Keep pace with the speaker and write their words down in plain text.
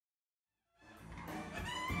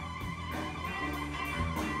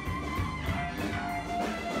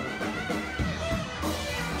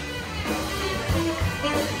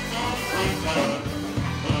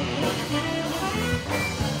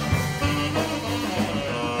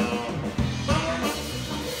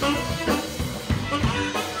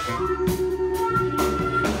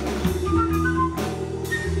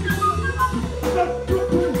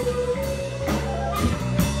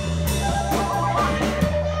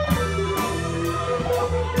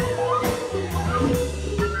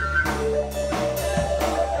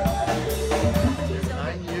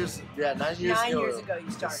Yeah, 9 years ago. 9 years ago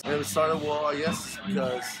you started. And it started, well, I guess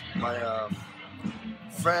because my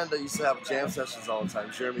friend that used to have jam sessions all the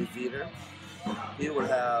time, Jeremy Veeder, he would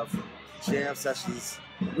have jam sessions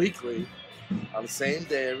weekly on the same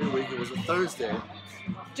day every week. It was a Thursday.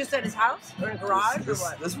 Just at his house or in a garage or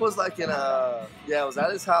what? This was like in a, yeah, it was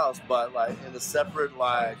at his house, but like in a separate,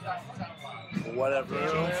 like, whatever.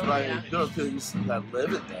 Like, you know, people used to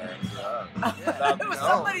live in there. It was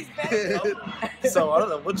somebody's bedroom. So I don't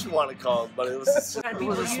know what you want to call it, but it was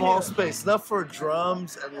a small space, enough for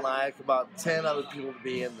drums and like about 10 other people to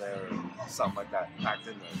be in there, or something like that, packed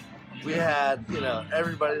in there. We had, you know,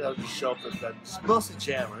 everybody that would just show up, mostly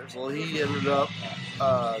jammers. Well, he ended up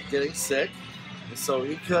getting sick, and so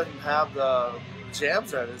he couldn't have the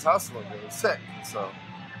jams at his house anymore. He was sick, so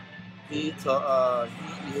he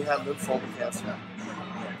had lymphoma cancer,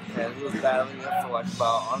 and he was battling it for like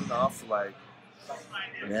about on and off for like,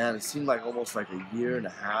 man, it seemed like almost like a year and a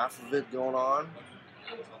half of it going on.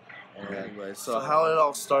 And anyway, so how it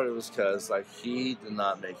all started was because like he did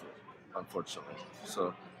not make it, unfortunately.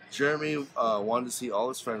 So Jeremy wanted to see all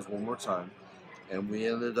his friends one more time, and we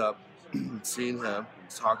ended up seeing him,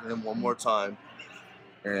 talking to him one more time,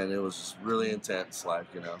 and it was just really intense, like,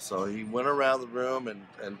 you know. So he went around the room and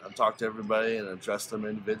talked to everybody and addressed them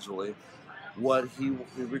individually what he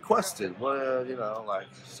requested, what, you know, like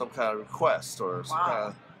some kind of request or some kind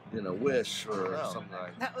of, you know, wish or something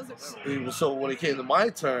like that. So when it came to my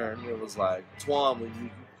turn, it was like, Toan, will you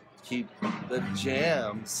keep the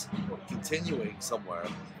jams continuing somewhere?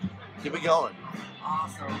 Keep it going.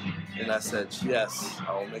 Awesome. And I said, yes,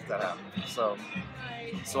 I will make that happen. So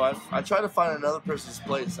I tried to find another person's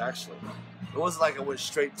place, actually. It wasn't like I went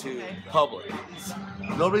straight to public.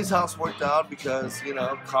 Nobody's house worked out because, you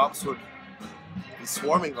know, cops would be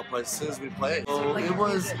swarming the place as soon as we played. So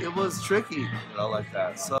it was tricky, you know, like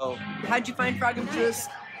that. So how'd you find Frog and Peach?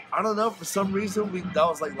 I don't know, for some reason that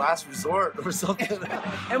was like last resort or something.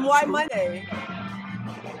 And why Monday?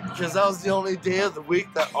 Because that was the only day of the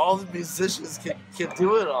week that all the musicians could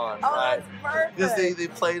do it on. Oh, right? That's perfect. Because they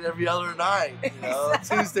played every other night, you know,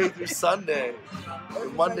 Tuesday through Sunday.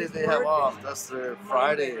 Monday they have off, that's their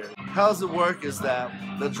Friday. How does it work is that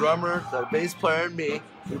the drummer, the bass player, and me,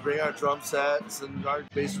 we bring our drum sets and our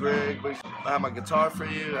bass rig. I have my guitar for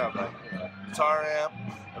you, I have my guitar amp,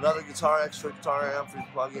 another extra guitar amp for you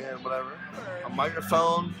to plug in, whatever. A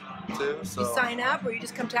microphone too. So. You sign up or you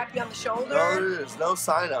just come tap you on the shoulder? No, there's no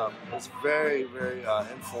sign up. It's very, very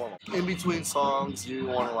informal. In between songs, you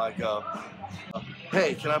want to like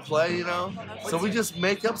hey, can I play, you know? So we just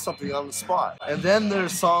make up something on the spot. And then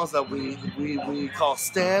there's songs that we call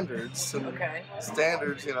standards. And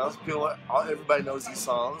standards, you know, everybody knows these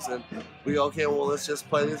songs. And we go, okay, well, let's just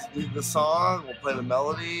play the song, we'll play the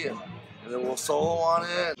melody, and then we'll solo on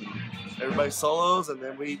it. And everybody solos, and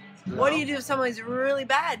then we... What do you do if someone's really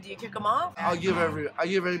bad? Do you kick them off? I give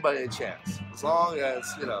anybody a chance. As long as,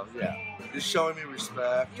 you know, just showing me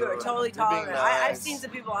respect. You are totally tolerant. Nice. I've seen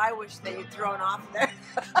some people I wish they had thrown off there.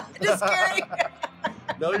 Just kidding.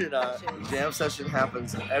 No, you're not. Jam session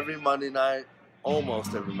happens every Monday night,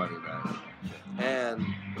 almost every Monday night. And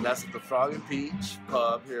that's at the Frog and Peach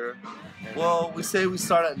pub here. Well, we say we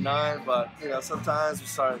start at 9, but, you know, sometimes we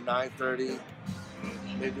start at 9:30.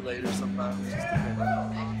 Maybe later sometimes.